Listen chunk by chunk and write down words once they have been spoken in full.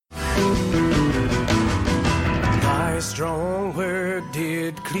Thy strong word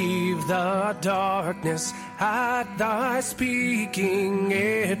did cleave the darkness. At thy speaking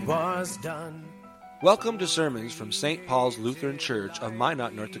it was done. Welcome to sermons from St. Paul's Lutheran Church of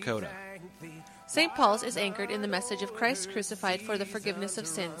Minot, North Dakota. St. Paul's is anchored in the message of Christ crucified for the forgiveness of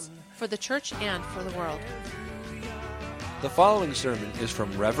sins, for the church and for the world. The following sermon is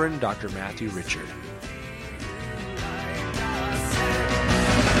from Reverend Dr. Matthew Richard.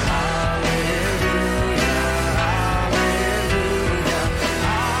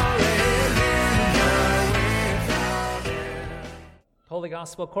 Holy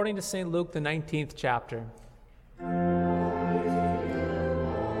Gospel according to St. Luke, the 19th chapter.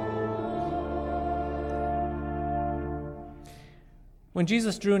 When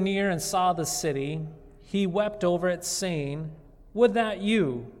Jesus drew near and saw the city, he wept over it, saying, "Would that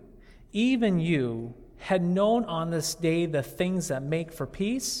you, even you, had known on this day the things that make for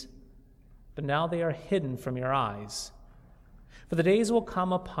peace, but now they are hidden from your eyes. For the days will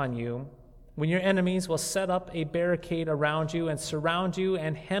come upon you when your enemies will set up a barricade around you and surround you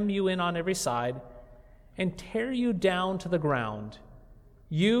and hem you in on every side and tear you down to the ground,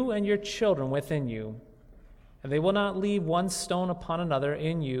 you and your children within you. And they will not leave one stone upon another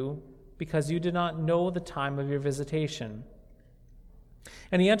in you, because you did not know the time of your visitation."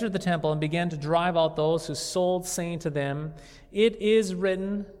 And he entered the temple and began to drive out those who sold, saying to them, "It is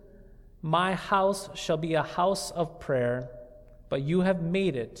written, my house shall be a house of prayer, but you have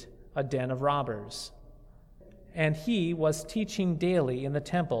made it a den of robbers." And he was teaching daily in the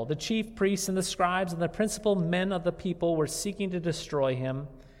temple. The chief priests and the scribes and the principal men of the people were seeking to destroy him,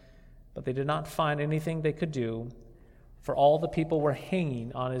 but they did not find anything they could do, for all the people were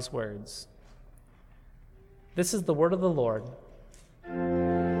hanging on his words. This is the word of the Lord.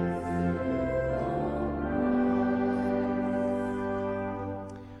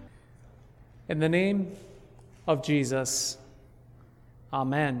 In the name of Jesus,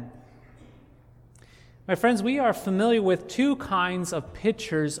 Amen. My friends, we are familiar with two kinds of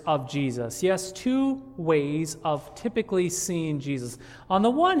pictures of Jesus. Yes, two ways of typically seeing Jesus. On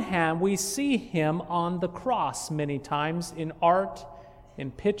the one hand, we see him on the cross many times in art,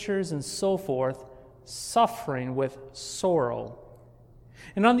 in pictures, and so forth, suffering with sorrow.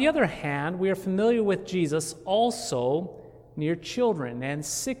 And on the other hand, we are familiar with Jesus also near children and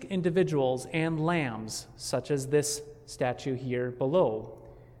sick individuals and lambs, such as this statue here below.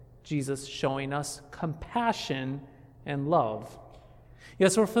 Jesus showing us compassion and love.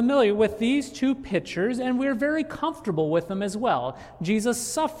 Yes, we're familiar with these two pictures, and we're very comfortable with them as well. Jesus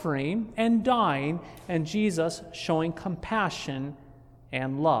suffering and dying, and Jesus showing compassion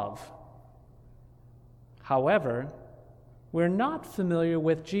and love. However, we're not familiar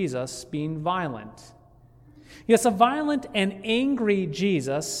with Jesus being violent. Yes, a violent and angry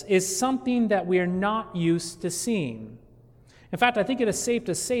Jesus is something that we are not used to seeing. In fact, I think it is safe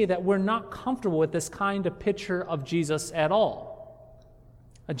to say that we're not comfortable with this kind of picture of Jesus at all.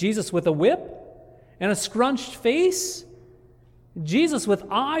 A Jesus with a whip and a scrunched face? Jesus with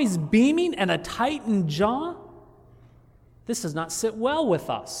eyes beaming and a tightened jaw? This does not sit well with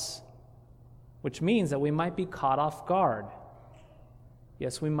us, which means that we might be caught off guard.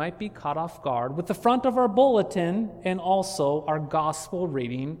 Yes, we might be caught off guard with the front of our bulletin and also our gospel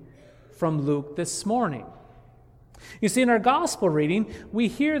reading from Luke this morning. You see, in our gospel reading, we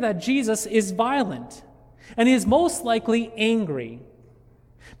hear that Jesus is violent, and he is most likely angry.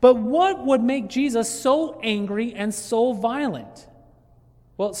 But what would make Jesus so angry and so violent?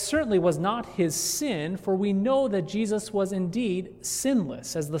 Well, it certainly was not his sin, for we know that Jesus was indeed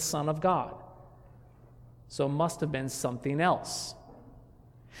sinless as the Son of God. So it must have been something else.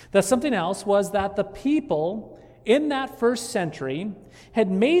 That something else was that the people in that first century had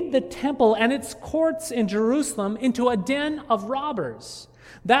made the temple and its courts in Jerusalem into a den of robbers.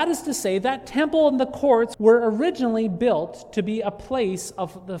 That is to say, that temple and the courts were originally built to be a place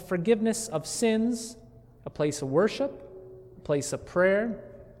of the forgiveness of sins, a place of worship, a place of prayer,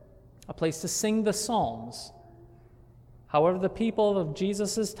 a place to sing the Psalms. However, the people of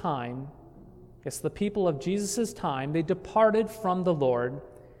Jesus' time, they departed from the Lord,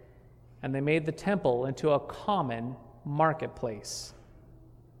 and they made the temple into a common marketplace.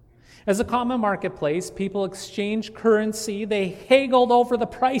 As a common marketplace, people exchanged currency. They haggled over the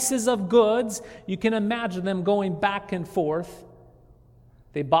prices of goods. You can imagine them going back and forth.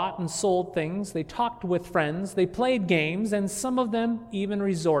 They bought and sold things. They talked with friends. They played games, and some of them even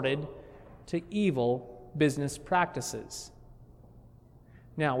resorted to evil business practices.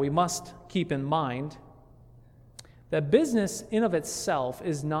 Now, we must keep in mind that business in of itself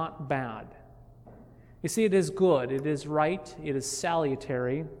is not bad. You see, it is good, it is right, it is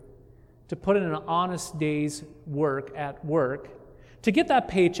salutary, to put in an honest day's work at work, to get that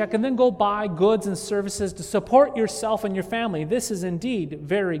paycheck and then go buy goods and services to support yourself and your family. This is indeed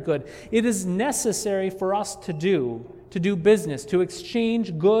very good. It is necessary for us to do business, to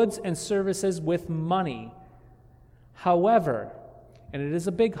exchange goods and services with money. However, and it is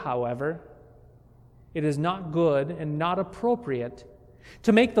a big however, it is not good and not appropriate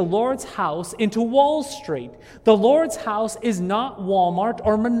to make the Lord's house into Wall Street. The Lord's house is not Walmart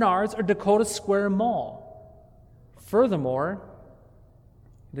or Menards or Dakota Square Mall. Furthermore,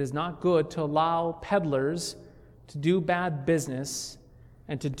 it is not good to allow peddlers to do bad business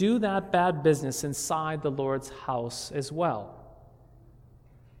and to do that bad business inside the Lord's house as well.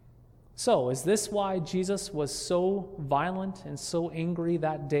 So, is this why Jesus was so violent and so angry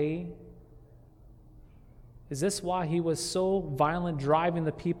that day? Is this why he was so violent, driving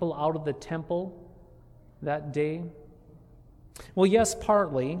the people out of the temple that day? Well, yes,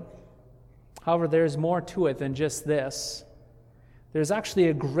 partly. However, there's more to it than just this. There's actually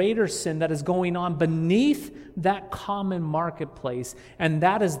a greater sin that is going on beneath that common marketplace, and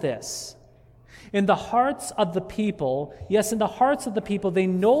that is this. In the hearts of the people, yes, in the hearts of the people, they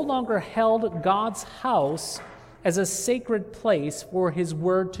no longer held God's house as a sacred place for his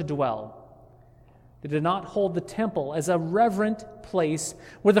word to dwell. They did not hold the temple as a reverent place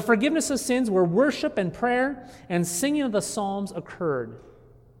where the forgiveness of sins, where worship and prayer and singing of the psalms occurred.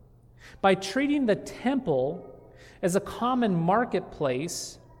 By treating the temple as a common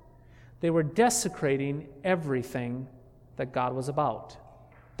marketplace, they were desecrating everything that God was about.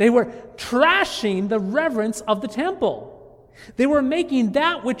 They were trashing the reverence of the temple. They were making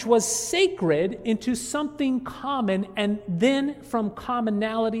that which was sacred into something common, and then from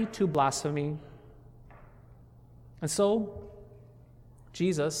commonality to blasphemy. And so,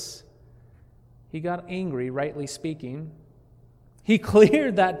 Jesus, he got angry, rightly speaking. He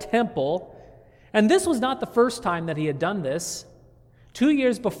cleared that temple. And this was not the first time that he had done this. 2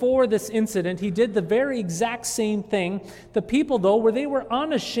 years before this incident, he did the very exact same thing. The people, though, where they were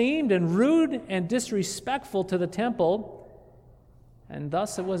unashamed and rude and disrespectful to the temple, and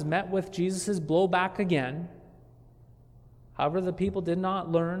thus it was met with Jesus' blowback again. However, the people did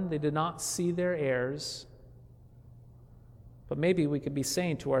not learn. They did not see their errors. But maybe we could be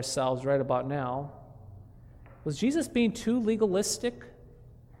saying to ourselves right about now, was Jesus being too legalistic?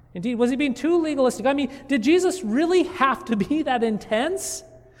 Indeed, was he being too legalistic? I mean, did Jesus really have to be that intense?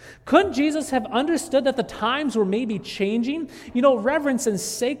 Couldn't Jesus have understood that the times were maybe changing? You know, reverence and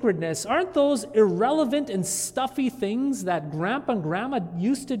sacredness, aren't those irrelevant and stuffy things that Grandpa and Grandma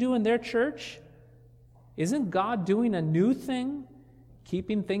used to do in their church? Isn't God doing a new thing,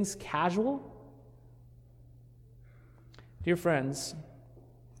 keeping things casual? Dear friends,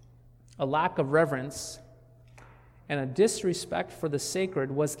 a lack of reverence and a disrespect for the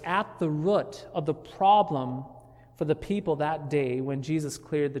sacred was at the root of the problem for the people that day when Jesus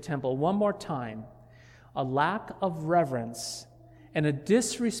cleared the temple. One more time, a lack of reverence and a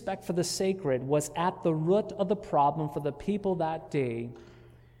disrespect for the sacred was at the root of the problem for the people that day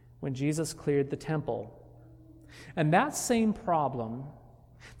when Jesus cleared the temple. And that same problem,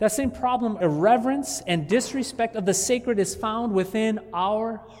 irreverence and disrespect of the sacred, is found within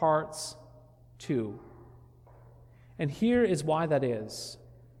our hearts too. And here is why that is.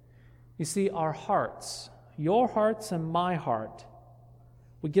 You see, our hearts, your hearts and my heart,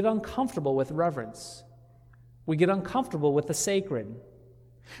 we get uncomfortable with reverence. We get uncomfortable with the sacred.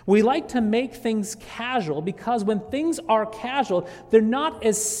 We like to make things casual because when things are casual, they're not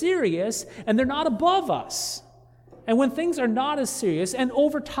as serious and they're not above us. And when things are not as serious and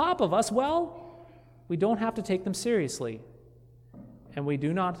over top of us, well, we don't have to take them seriously. And we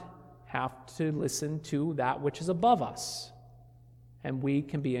do not have to listen to that which is above us. And we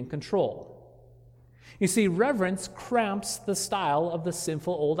can be in control. You see, reverence cramps the style of the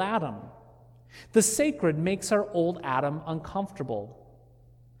sinful old Adam. The sacred makes our old Adam uncomfortable.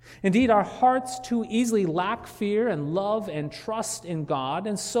 Indeed, our hearts too easily lack fear and love and trust in God,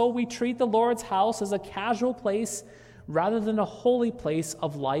 and so we treat the Lord's house as a casual place rather than a holy place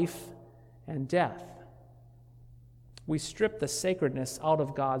of life and death. We strip the sacredness out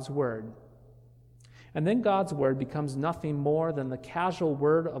of God's word. And then God's word becomes nothing more than the casual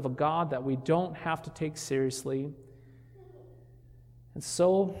word of a God that we don't have to take seriously. And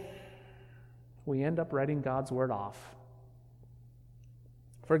so we end up writing God's word off.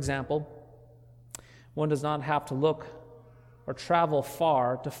 For example, one does not have to look or travel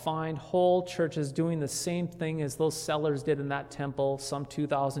far to find whole churches doing the same thing as those sellers did in that temple some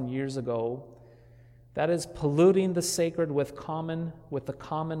 2,000 years ago. That is polluting the sacred with the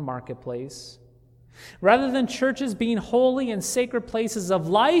common marketplace. Rather than churches being holy and sacred places of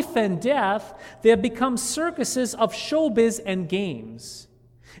life and death, they have become circuses of showbiz and games.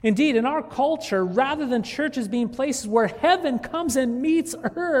 Indeed, in our culture, rather than churches being places where heaven comes and meets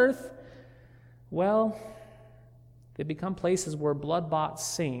earth, well, they become places where blood-bought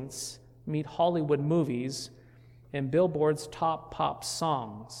saints meet Hollywood movies and Billboard's top pop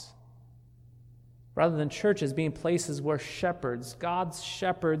songs. Rather than churches being places where shepherds, God's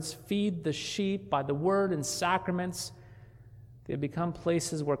shepherds, feed the sheep by the word and sacraments, they have become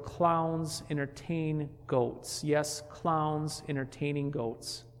places where clowns entertain goats. Yes, clowns entertaining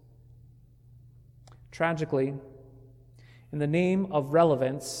goats. Tragically, in the name of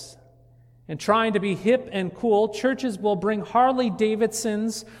relevance and trying to be hip and cool, churches will bring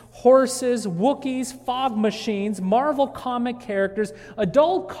Harley-Davidsons, horses, Wookiees, fog machines, Marvel comic characters,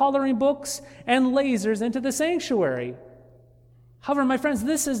 adult coloring books, and lasers into the sanctuary. However, my friends,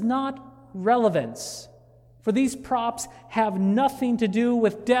 this is not relevance. For these props have nothing to do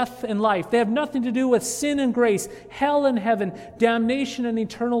with death and life. They have nothing to do with sin and grace, hell and heaven, damnation and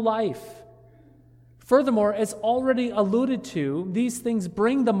eternal life. Furthermore, as already alluded to, these things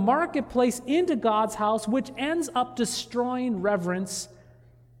bring the marketplace into God's house, which ends up destroying reverence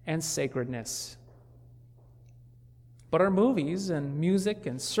and sacredness. But are movies and music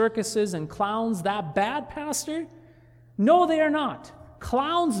and circuses and clowns that bad, Pastor? No, they are not.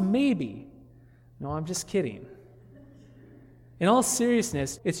 Clowns, maybe. No, I'm just kidding. In all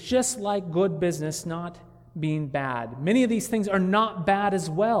seriousness, it's just like good business not being bad. Many of these things are not bad as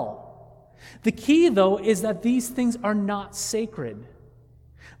well. The key, though, is that these things are not sacred.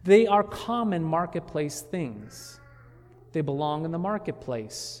 They are common marketplace things. They belong in the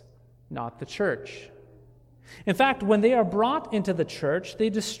marketplace, not the church. In fact, when they are brought into the church,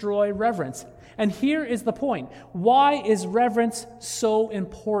 they destroy reverence. And here is the point. Why is reverence so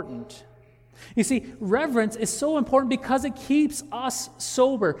important? You see, reverence is so important because it keeps us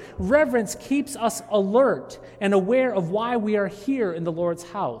sober. Reverence keeps us alert and aware of why we are here in the Lord's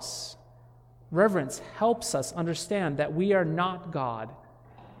house. Reverence helps us understand that we are not God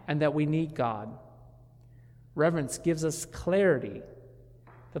and that we need God. Reverence gives us clarity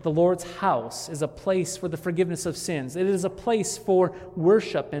that the Lord's house is a place for the forgiveness of sins. It is a place for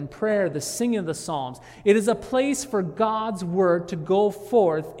worship and prayer, the singing of the Psalms. It is a place for God's word to go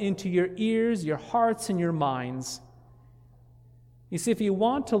forth into your ears, your hearts, and your minds. You see, if you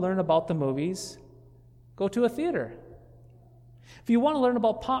want to learn about the movies, go to a theater. If you want to learn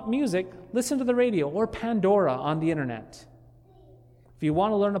about pop music, listen to the radio or Pandora on the internet. If you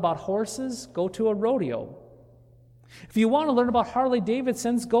want to learn about horses, go to a rodeo. If you want to learn about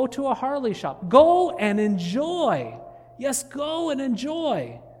Harley-Davidsons, go to a Harley shop. Go and enjoy. Yes, go and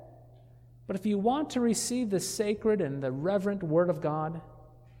enjoy. But if you want to receive the sacred and the reverent Word of God,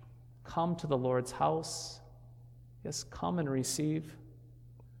 come to the Lord's house. Yes, come and receive.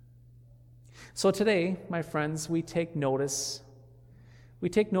 So today, my friends, we take notice. We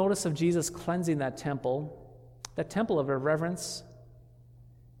take notice of Jesus cleansing that temple of irreverence.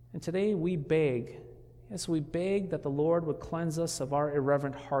 And today we beg, yes, we beg that the Lord would cleanse us of our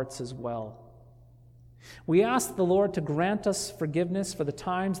irreverent hearts as well. We ask the Lord to grant us forgiveness for the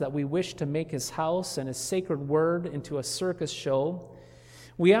times that we wish to make His house and His sacred word into a circus show.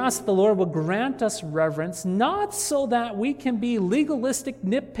 We ask the Lord would grant us reverence, not so that we can be legalistic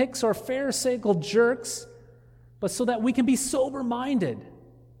nitpicks or pharisaical jerks, but so that we can be sober-minded,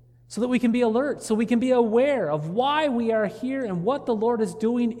 so that we can be alert, so we can be aware of why we are here and what the Lord is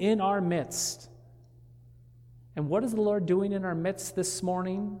doing in our midst. And what is the Lord doing in our midst this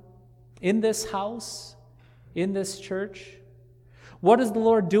morning, in this house, in this church? What is the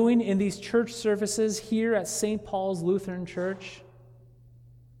Lord doing in these church services here at St. Paul's Lutheran Church?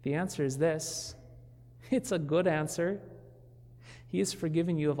 The answer is this. It's a good answer. He is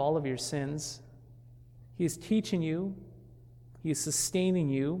forgiving you of all of your sins. He is teaching you. He is sustaining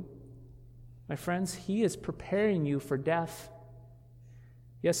you. My friends, He is preparing you for death.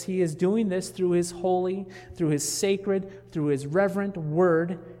 Yes, He is doing this through His holy, through His sacred, through His reverent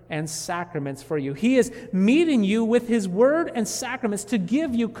word and sacraments for you. He is meeting you with His word and sacraments to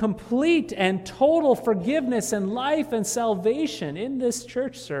give you complete and total forgiveness and life and salvation in this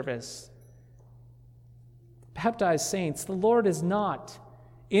church service. Baptized saints, the Lord is not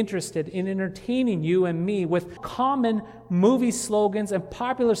interested in entertaining you and me with common movie slogans and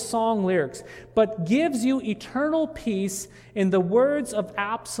popular song lyrics, but gives you eternal peace in the words of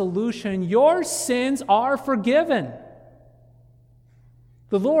absolution. Your sins are forgiven.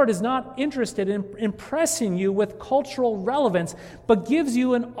 The Lord is not interested in impressing you with cultural relevance, but gives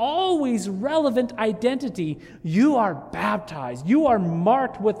you an always relevant identity. You are baptized. You are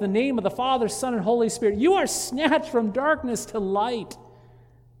marked with the name of the Father, Son, and Holy Spirit. You are snatched from darkness to light.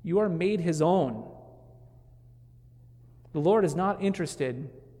 You are made His own. The Lord is not interested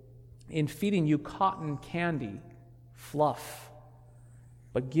in feeding you cotton candy, fluff,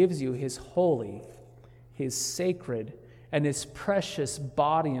 but gives you His holy, His sacred, and His precious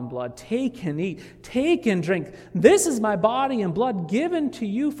body and blood. Take and eat, take and drink. This is my body and blood given to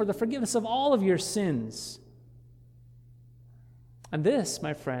you for the forgiveness of all of your sins. And this,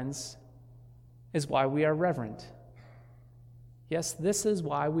 my friends, is why we are reverent. Yes, this is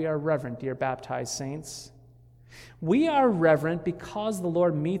why we are reverent, dear baptized saints. We are reverent because the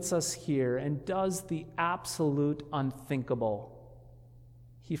Lord meets us here and does the absolute unthinkable.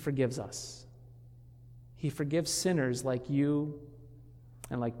 He forgives us. He forgives sinners like you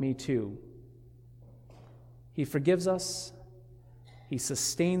and like me too. He forgives us. He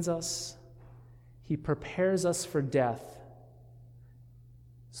sustains us. He prepares us for death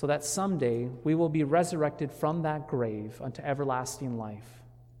so that someday we will be resurrected from that grave unto everlasting life.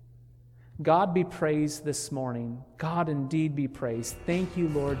 God be praised this morning. God indeed be praised. Thank you,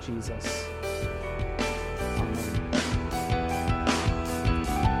 Lord Jesus.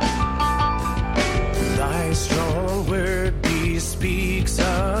 Thy strong word bespeaks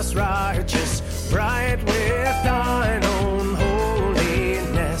us righteous, bright with thine own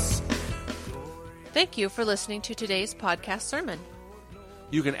holiness. Thank you for listening to today's podcast sermon.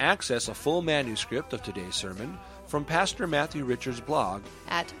 You can access a full manuscript of today's sermon from Pastor Matthew Richard's blog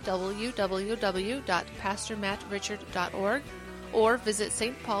at www.pastormattrichard.org or visit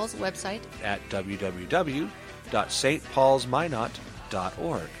St. Paul's website at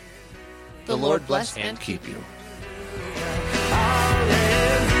www.stpaulsminot.org. The Lord bless and keep you.